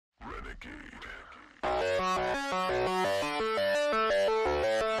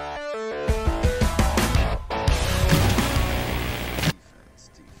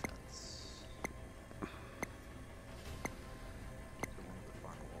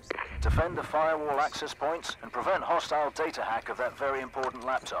Defend the firewall access points and prevent hostile data hack of that very important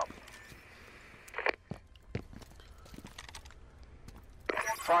laptop.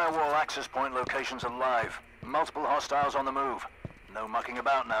 Firewall access point locations are live. Multiple hostiles on the move. No mucking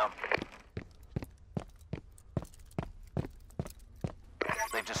about now.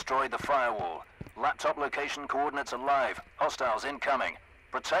 They've destroyed the firewall. Laptop location coordinates are live. Hostiles incoming.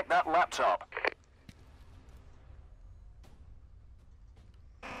 Protect that laptop.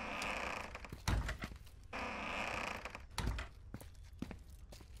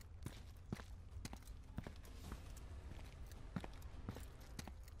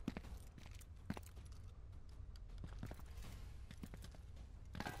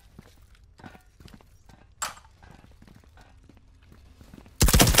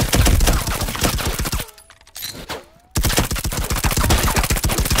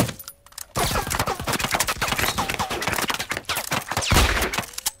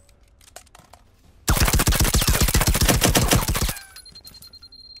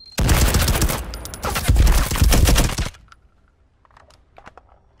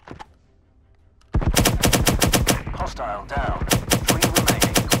 Hostile down. 3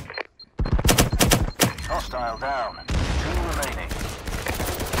 remaining. Hostile down. 2 remaining.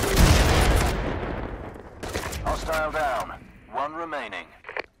 Hostile down. 1 remaining.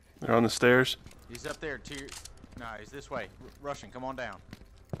 They're on the stairs. He's up there. No, he's this way. Russian, come on down.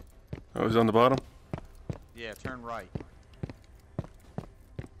 Oh, he's on the bottom? Yeah, turn right.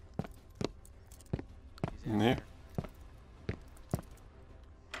 He's in there. there.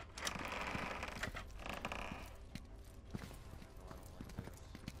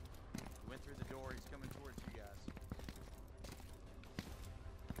 Went through the door. He's coming towards you guys.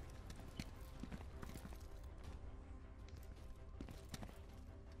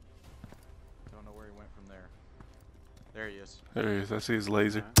 Don't know where he went from there. There he is. There he is. I see his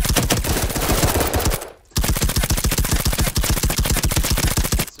laser.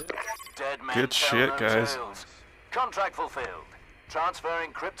 Dead men Good tell shit, no guys. tales. Contract fulfilled.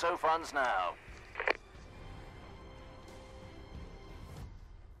 Transferring crypto funds now.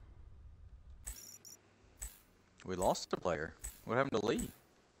 We lost a player. What happened to Lee?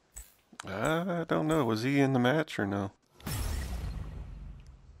 I don't know. Was he in the match or no?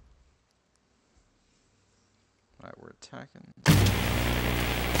 Alright, we're attacking.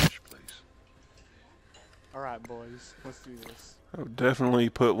 Please. Alright, boys. Let's do this. I would definitely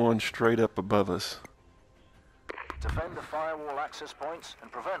put one straight up above us. Defend the firewall access points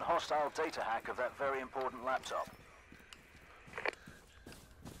and prevent hostile data hack of that very important laptop.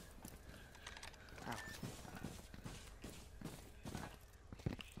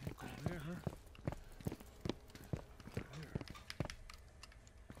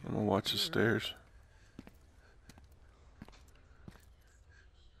 I'm gonna watch the stairs.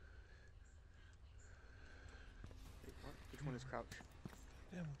 Which one is crouch?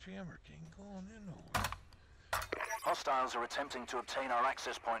 Damn jammer king going in nowhere. Hostiles are attempting to obtain our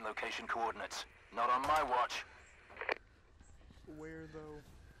access point location coordinates. Not on my watch. Where though?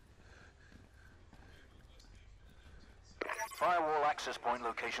 Firewall access point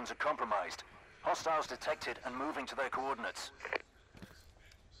locations are compromised. Hostiles detected and moving to their coordinates.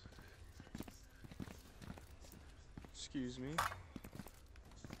 Excuse me.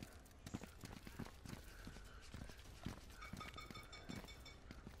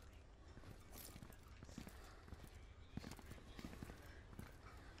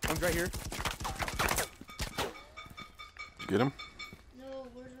 One's right here. Did you get him? No,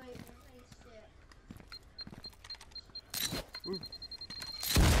 where's my stick? Ooh.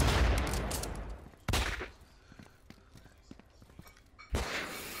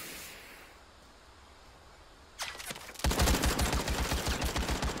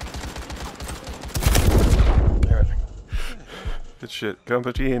 Good shit.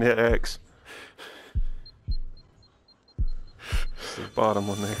 Company and hit X. It's the bottom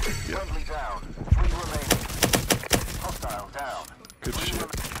one there. Yep. Friendly down. 3 remaining. Hostile down. Good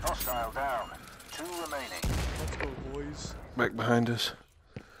shit. Hostile down. 2 remaining. Let's go, boys. Back behind us.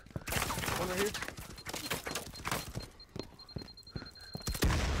 One right here.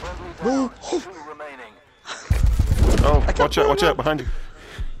 Friendly down. No. 2 remaining. Oh, watch out, behind you.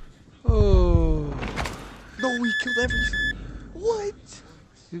 Oh, No, we killed everything. What?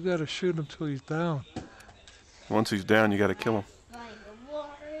 you gotta shoot him till he's down. Once he's down, you gotta kill him. Like a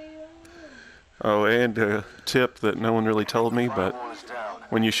warrior. Oh, and a tip that no one really told me, but Firewall is down.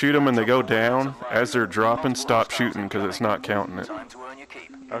 when you shoot them and they go down, as they're dropping, stop shooting because it's not counting it. Time to earn your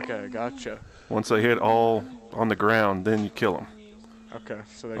keep. Okay, gotcha. Once they hit all on the ground, then you kill them. Okay,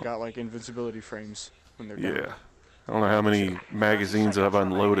 so they got like invincibility frames when they're down. Yeah. I don't know how many magazines I've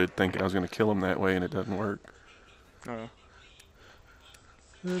unloaded thinking I was going to kill him that way, and it doesn't work. Oh.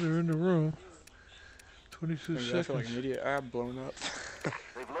 Yeah, they're in the room. 22 Maybe I feel like seconds. an idiot. I'm blown up.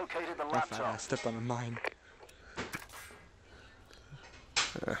 They've located the I thought I laptop. stepped on a mine.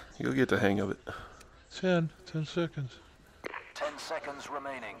 You'll get the hang of it. 10 seconds. 10 seconds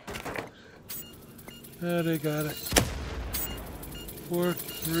remaining. Yeah, they got it. 4,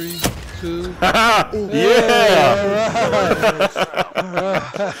 3, 2.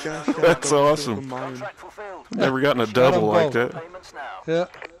 That's awesome. Contract fulfilled. Never gotten a double like that. Payments now. Yeah.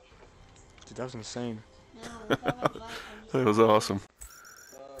 Dude, that was insane. That was awesome.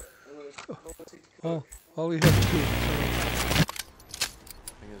 Oh, all we have to do.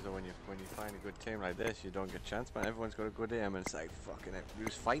 Thing is though, when you find a good team like this, you don't get chance, man. Everyone's got a good aim, and it's like fucking it.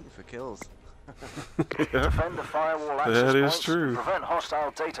 Who's fighting for kills? Yeah, Defend the firewall access that is points. true. Prevent hostile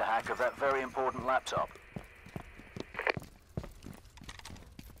data hack of that very important laptop.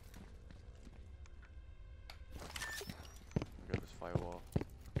 Got this firewall.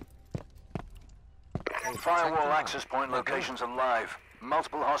 Firewall access point locations are live.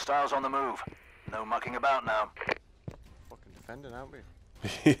 Multiple hostiles on the move. No mucking about now. Fucking defending, aren't we?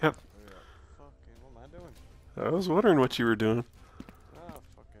 Yep. Fucking, what am I doing? I was wondering what you were doing. Oh,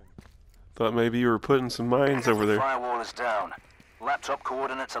 fucking. Thought maybe you were putting some mines over there. Firewall is down. Laptop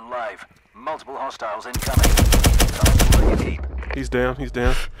coordinates are live. Multiple hostiles incoming. Time to where you keep. He's down, he's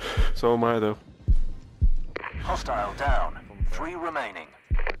down. So am I, though. Hostile down. 3 remaining.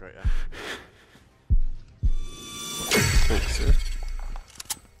 I got ya. Thanks, sir.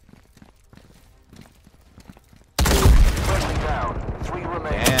 Friendly down. 3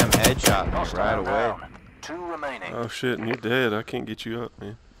 remaining. Damn, headshot me Hostile right away. down. 2 remaining. Oh shit, and you're dead. I can't get you up,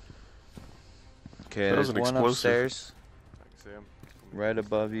 man. Okay, That was there's an one explosive. upstairs, I can see him. right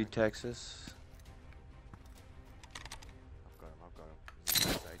above you, Texas. I've got him. He's in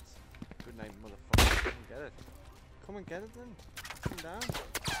my sights. Good night, motherfucker. Come and get it. Come and get it then. Come down.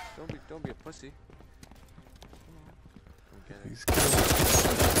 Don't be a pussy. Come on. Come get it. He's killed.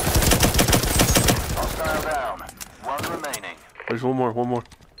 Hostile down. 1 remaining. There's one more.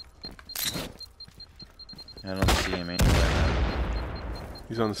 I don't see him anywhere.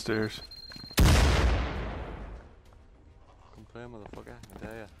 He's on the stairs. Come play, motherfucker. I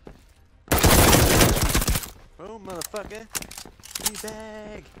dare ya. Boom, motherfucker. Give me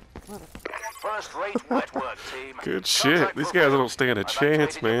bag. First rate wet work, team. Good shit. Contract These guys fulfilled. don't stand a I've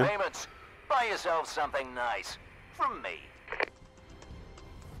chance, activated your man. payments. Buy yourself something nice. From me.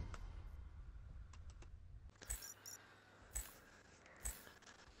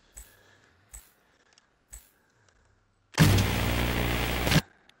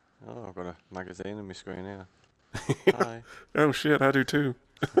 Oh, I've got a magazine in my screen here. Hi. Oh shit, I do too.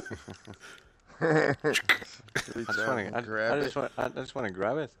 I just want to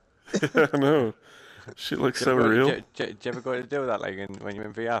grab it. I know. Shit looks so Do real. you ever go to do that, like when you're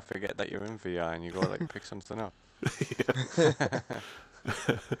in VR, forget that you're in VR and you go like pick something up?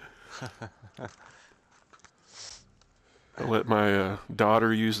 I let my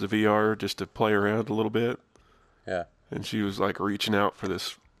daughter use the VR just to play around a little bit, Yeah. and she was like reaching out for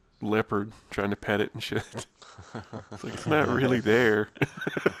this leopard, trying to pet it and shit. It's like, it's not really there.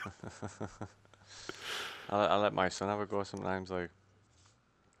 I let my son have a go sometimes, like.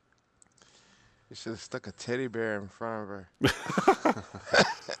 You should have stuck a teddy bear in front of her.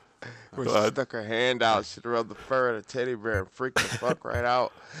 When she God. stuck her hand out, she'd rubbed the fur of the teddy bear and freaked the fuck right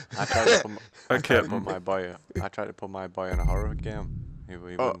out. I tried to put I kept my boy. I tried to put my boy in a horror game. He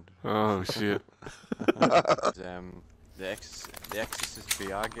wouldn't. Oh shit. The Exorcist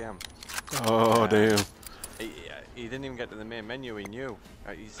VR game. Oh damn. He didn't even get to the main menu. He knew.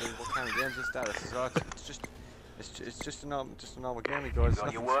 He said, "What kind of game is that?" I said, "Oh, it's just a normal game." He goes,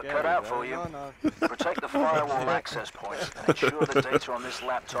 Got your "Nothing work scary." cut out I for went, you. No. Protect the firewall access points and ensure the data on this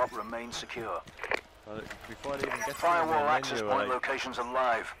laptop remains secure. Well, before they even get to the Firewall main access menu, point like, locations are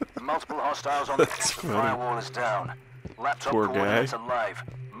live. Multiple hostiles on the funny. firewall is down. Laptop Poor guy. coordinates are live.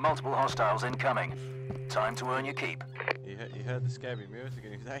 Multiple hostiles incoming. Time to earn your keep. he heard the scary music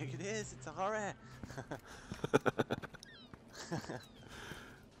and he was like, it's a horror.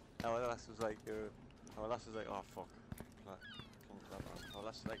 Our lass was like, oh fuck. Our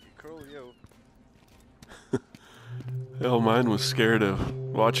lass was like, you're cruel, you. Hell, mine was scared of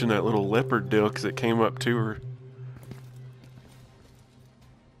watching that little leopard deal because it came up to her.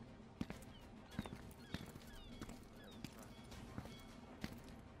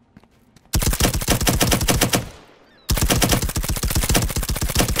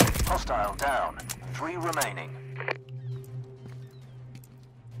 Hostile down. 3 remaining.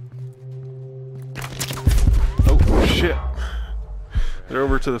 Oh. shit. They're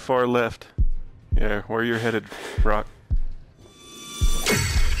over to the far left. Yeah, where you're headed, Brock.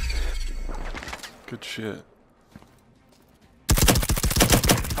 Good shit.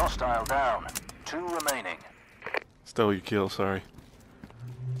 Hostile down. 2 remaining. Stole your kill, sorry.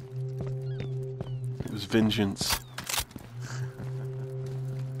 It was vengeance.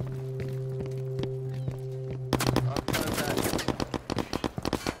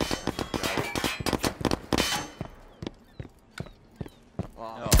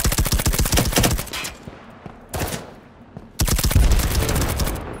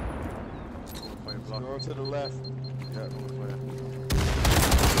 Going to the left.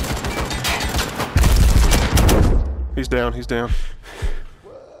 He's down, he's down.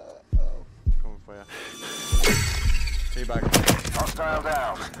 Coming for you. Teabag. Hostile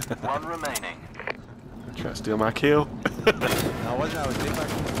down. 1 remaining. Try to steal my kill. No, wasn't I? Was teabag.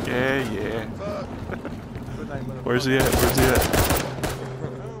 Yeah. Good night, motherfucker. Where's he at? Where's he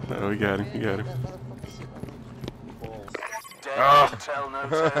at? Oh, we got him. We got him. Dare to tell no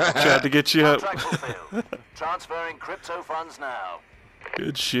tale. Tried to get you up. Contract fulfilled. Transferring crypto funds now.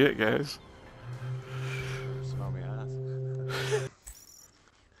 Good shit, guys. Smell me ass.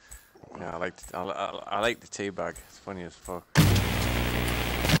 Yeah, I like the teabag. It's funny as fuck.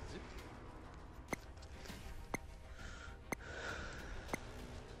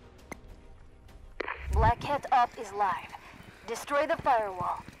 Black Hat Up is live. Destroy the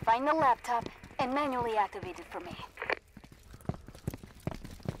firewall, find the laptop, and manually activate it for me.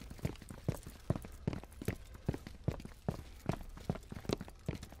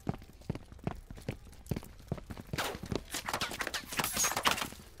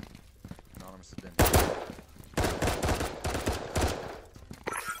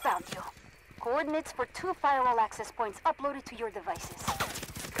 Found you. Coordinates for 2 firewall access points uploaded to your devices.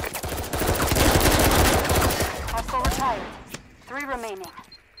 Hostile retired. 3 remaining.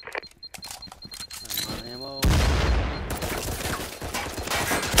 Ammo.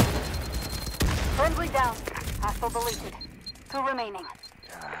 Friendly down. Hostile deleted. 2 remaining.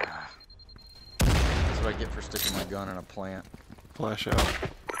 That's what I get for sticking my gun in a plant. Flash out.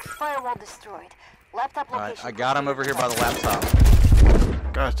 Firewall destroyed. Laptop location. Alright, I got him over here by the laptop.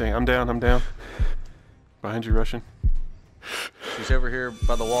 Gosh dang, I'm down. Behind you, Russian. She's over here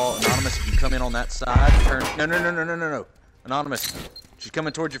by the wall. Anonymous, if you come in on that side, turn. No. Anonymous. She's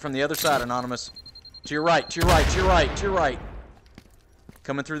coming towards you from the other side, Anonymous. To your right.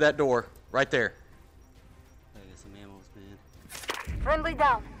 Coming through that door. Right there. I got some ammo, man. Friendly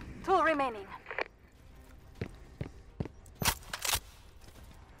down. 2 remaining.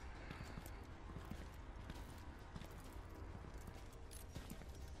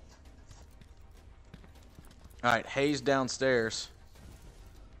 Alright, Hayes downstairs.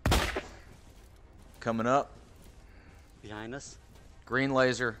 Coming up. Behind us. Green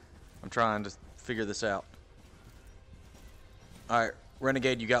laser. I'm trying to figure this out. Alright,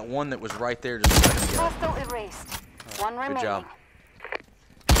 Renegade, you got one that was right there just a second ago. Hostile erased. 1 remaining. Good job.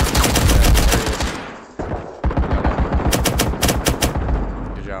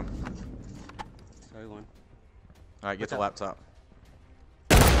 Good job. Sorry, one. Alright, get the laptop.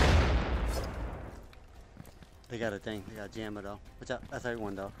 They got a thing. They got a jammer though. Watch out. That's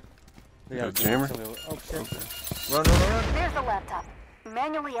everyone though. They got a jammer? Oh shit. Run. There's the laptop.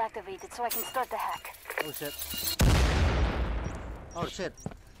 Manually activated so I can start the hack. Oh shit. Oh shit.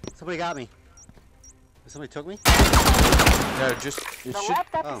 Somebody got me. Somebody took me? No, just it The should.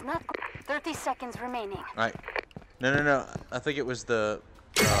 laptop is not. 30 seconds remaining. Alright. No. I think it was the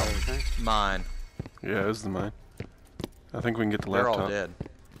mine. Yeah, it was the mine. I think we can get the They're laptop. all dead.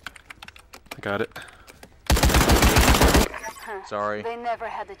 I got it. Sorry. They never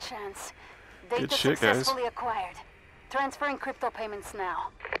had a chance. Data Good shit, guys. successfully acquired. Transferring crypto payments now.